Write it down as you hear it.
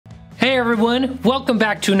Hey everyone, welcome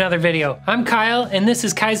back to another video. I'm Kyle and this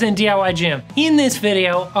is Kaizen DIY Gym. In this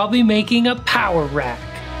video, I'll be making a power rack.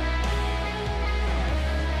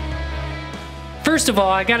 First of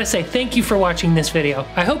all, I gotta say thank you for watching this video.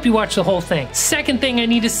 I hope you watched the whole thing. Second thing I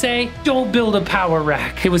need to say, don't build a power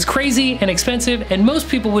rack. It was crazy and expensive, and most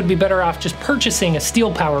people would be better off just purchasing a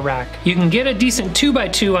steel power rack. You can get a decent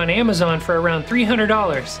 2x2 on Amazon for around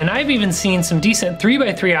 $300, and I've even seen some decent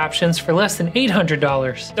 3x3 options for less than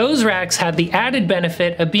 $800. Those racks have the added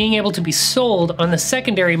benefit of being able to be sold on the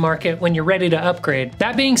secondary market when you're ready to upgrade.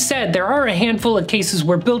 That being said, there are a handful of cases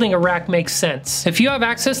where building a rack makes sense. If you have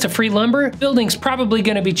access to free lumber, building's probably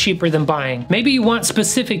going to be cheaper than buying. Maybe you want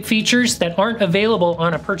specific features that aren't available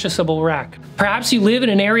on a purchasable rack. Perhaps you live in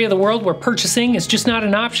an area of the world where purchasing is just not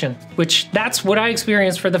an option, which that's what I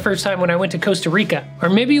experienced for the first time when I went to Costa Rica. Or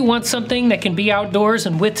maybe you want something that can be outdoors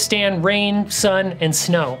and withstand rain, sun, and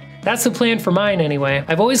snow. That's the plan for mine anyway.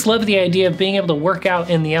 I've always loved the idea of being able to work out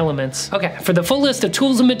in the elements. Okay, for the full list of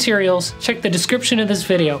tools and materials, check the description of this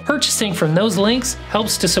video. Purchasing from those links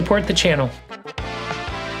helps to support the channel.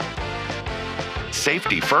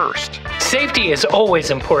 Safety first. Safety is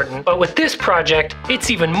always important, but with this project,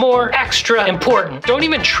 it's even more extra important. Don't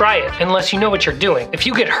even try it unless you know what you're doing. If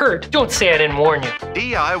you get hurt, don't say I didn't warn you.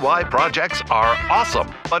 DIY projects are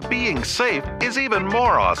awesome, but being safe is even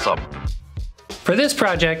more awesome. For this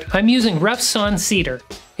project, I'm using rough sawn cedar.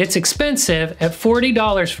 It's expensive at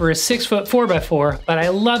 $40 for a 6-foot 4x4, but I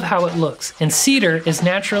love how it looks, and cedar is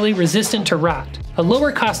naturally resistant to rot. A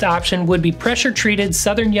lower cost option would be pressure treated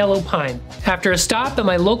southern yellow pine. After a stop at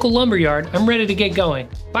my local lumber yard, I'm ready to get going.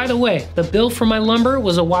 By the way, the bill for my lumber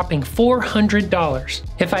was a whopping $400.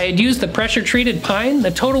 If I had used the pressure treated pine,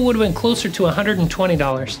 the total would have been closer to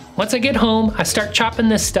 $120. Once I get home, I start chopping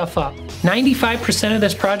this stuff up. 95% of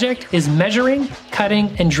this project is measuring,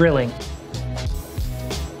 cutting, and drilling.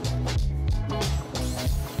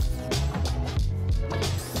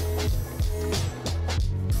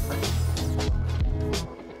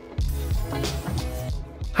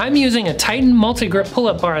 I'm using a Titan multi-grip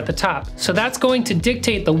pull-up bar at the top, so that's going to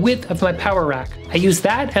dictate the width of my power rack. I use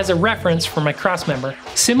that as a reference for my crossmember.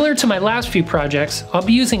 Similar to my last few projects, I'll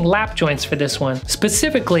be using lap joints for this one,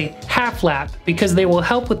 specifically half lap, because they will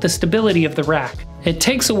help with the stability of the rack. It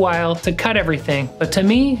takes a while to cut everything, but to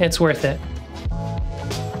me, it's worth it.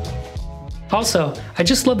 Also, I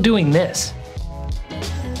just love doing this.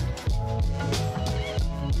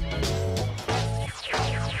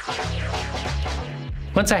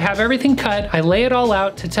 Once I have everything cut, I lay it all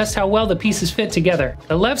out to test how well the pieces fit together.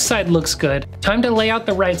 The left side looks good. Time to lay out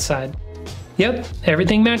the right side. Yep,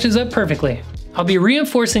 everything matches up perfectly. I'll be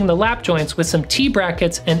reinforcing the lap joints with some T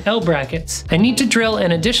brackets and L brackets. I need to drill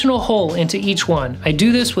an additional hole into each one. I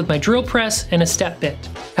do this with my drill press and a step bit.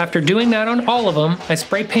 After doing that on all of them, I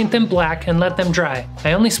spray paint them black and let them dry.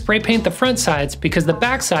 I only spray paint the front sides because the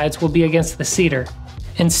back sides will be against the cedar.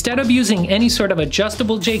 Instead of using any sort of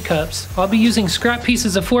adjustable J-cups, I'll be using scrap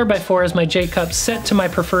pieces of 4x4 as my J-cups set to my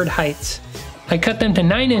preferred heights. I cut them to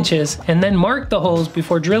 9 inches and then mark the holes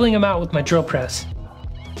before drilling them out with my drill press.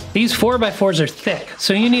 These 4x4s are thick,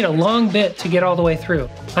 so you need a long bit to get all the way through.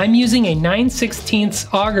 I'm using a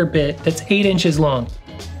 9/16 auger bit that's 8 inches long.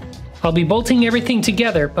 I'll be bolting everything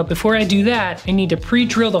together, but before I do that, I need to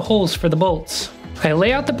pre-drill the holes for the bolts. I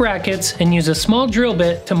lay out the brackets and use a small drill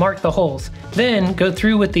bit to mark the holes, then go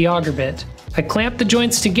through with the auger bit. I clamp the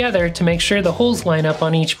joints together to make sure the holes line up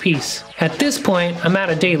on each piece. At this point, I'm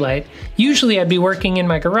out of daylight. Usually I'd be working in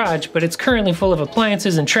my garage, but it's currently full of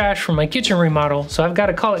appliances and trash from my kitchen remodel, so I've got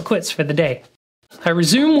to call it quits for the day. I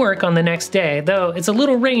resume work on the next day, though it's a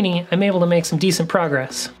little rainy, I'm able to make some decent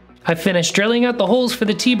progress. I finished drilling out the holes for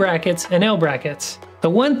the T brackets and L brackets. The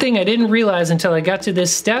one thing I didn't realize until I got to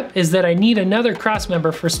this step is that I need another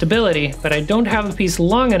crossmember for stability, but I don't have a piece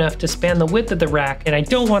long enough to span the width of the rack, and I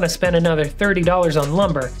don't want to spend another $30 on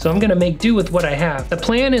lumber, so I'm going to make do with what I have. The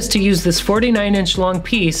plan is to use this 49-inch long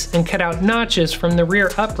piece and cut out notches from the rear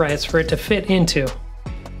uprights for it to fit into.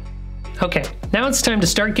 Okay, now it's time to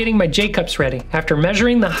start getting my J-cups ready. After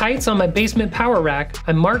measuring the heights on my basement power rack,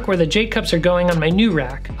 I mark where the J-cups are going on my new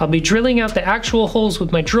rack. I'll be drilling out the actual holes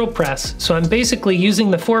with my drill press, so I'm basically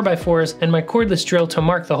using the 4x4s and my cordless drill to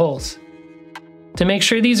mark the holes. To make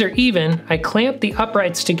sure these are even, I clamp the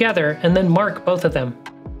uprights together and then mark both of them.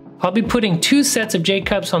 I'll be putting 2 sets of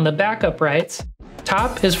J-cups on the back uprights.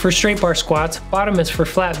 Top is for straight bar squats, bottom is for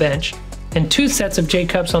flat bench, and 2 sets of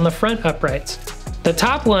J-cups on the front uprights. The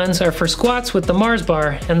top ones are for squats with the Mars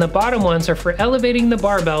bar, and the bottom ones are for elevating the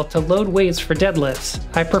barbell to load weights for deadlifts.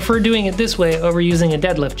 I prefer doing it this way over using a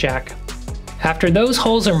deadlift jack. After those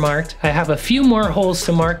holes are marked, I have a few more holes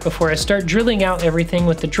to mark before I start drilling out everything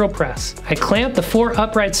with the drill press. I clamp the 4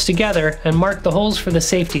 uprights together and mark the holes for the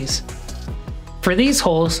safeties. For these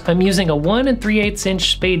holes, I'm using a 1 3/8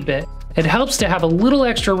 inch spade bit. It helps to have a little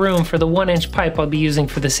extra room for the 1-inch pipe I'll be using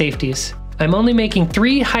for the safeties. I'm only making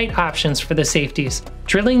 3 height options for the safeties.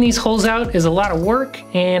 Drilling these holes out is a lot of work,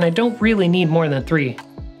 and I don't really need more than 3.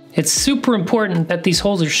 It's super important that these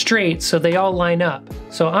holes are straight so they all line up,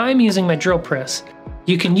 so I'm using my drill press.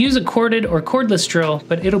 You can use a corded or cordless drill,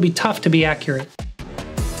 but it'll be tough to be accurate.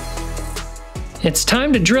 It's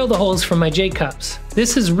time to drill the holes for my J-cups.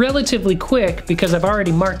 This is relatively quick because I've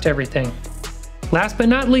already marked everything. Last but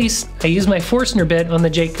not least, I use my Forstner bit on the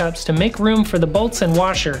J-cups to make room for the bolts and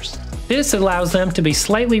washers. This allows them to be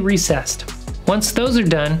slightly recessed. Once those are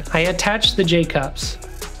done, I attach the J-cups.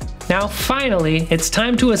 Now finally, it's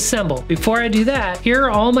time to assemble. Before I do that, here are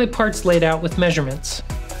all my parts laid out with measurements.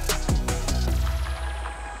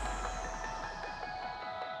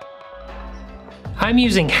 I'm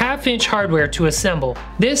using 1/2 inch hardware to assemble.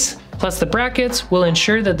 This, plus the brackets, will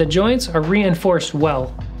ensure that the joints are reinforced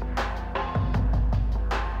well.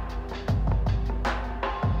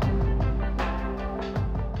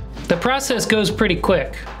 The process goes pretty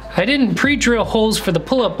quick. I didn't pre-drill holes for the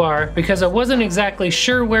pull-up bar because I wasn't exactly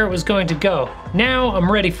sure where it was going to go. Now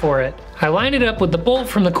I'm ready for it. I line it up with the bolt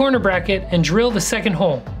from the corner bracket and drill the second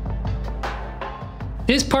hole.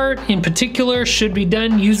 This part in particular should be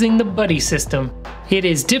done using the buddy system. It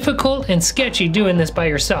is difficult and sketchy doing this by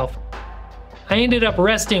yourself. I ended up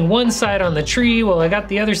resting one side on the tree while I got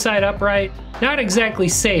the other side upright. Not exactly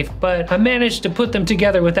safe, but I managed to put them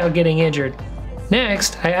together without getting injured.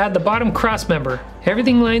 Next, I add the bottom cross member.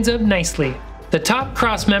 Everything lines up nicely. The top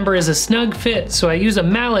cross member is a snug fit, so I use a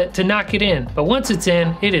mallet to knock it in, but once it's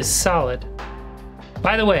in, it is solid.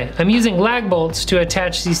 By the way, I'm using lag bolts to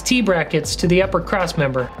attach these T-brackets to the upper cross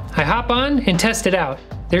member. I hop on and test it out.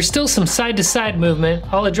 There's still some side-to-side movement.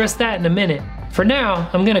 I'll address that in a minute. For now,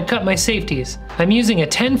 I'm gonna cut my safeties. I'm using a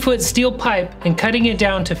 10-foot steel pipe and cutting it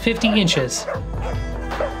down to 50 inches.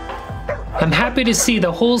 I'm happy to see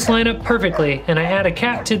the holes line up perfectly, and I add a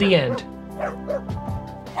cap to the end.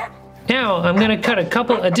 Now I'm going to cut a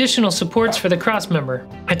couple additional supports for the cross member.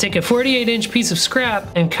 I take a 48-inch piece of scrap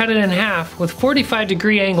and cut it in half with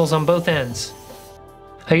 45-degree angles on both ends.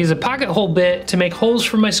 I use a pocket hole bit to make holes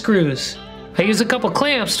for my screws. I use a couple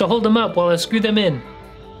clamps to hold them up while I screw them in.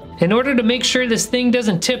 In order to make sure this thing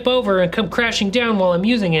doesn't tip over and come crashing down while I'm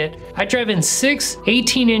using it, I drive in 6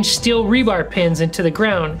 18-inch steel rebar pins into the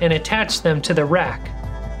ground and attach them to the rack.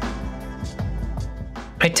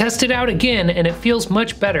 I test it out again and it feels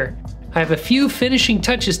much better. I have a few finishing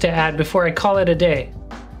touches to add before I call it a day.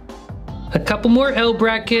 A couple more L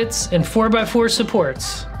brackets and 4x4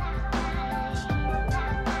 supports.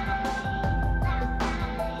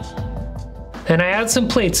 And I add some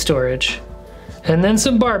plate storage. And then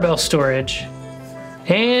some barbell storage.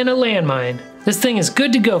 And a landmine. This thing is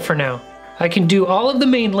good to go for now. I can do all of the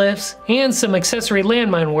main lifts and some accessory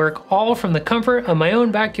landmine work all from the comfort of my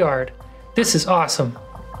own backyard. This is awesome.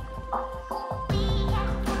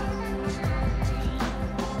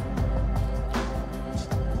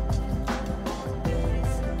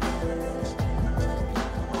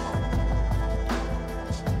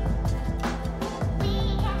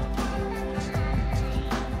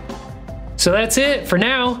 So that's it for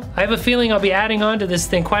now. I have a feeling I'll be adding on to this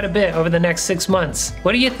thing quite a bit over the next 6 months.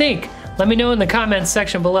 What do you think? Let me know in the comments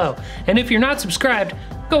section below. And if you're not subscribed,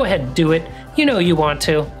 go ahead and do it. You know you want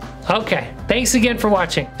to. Okay, thanks again for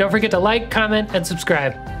watching. Don't forget to like, comment, and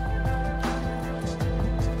subscribe.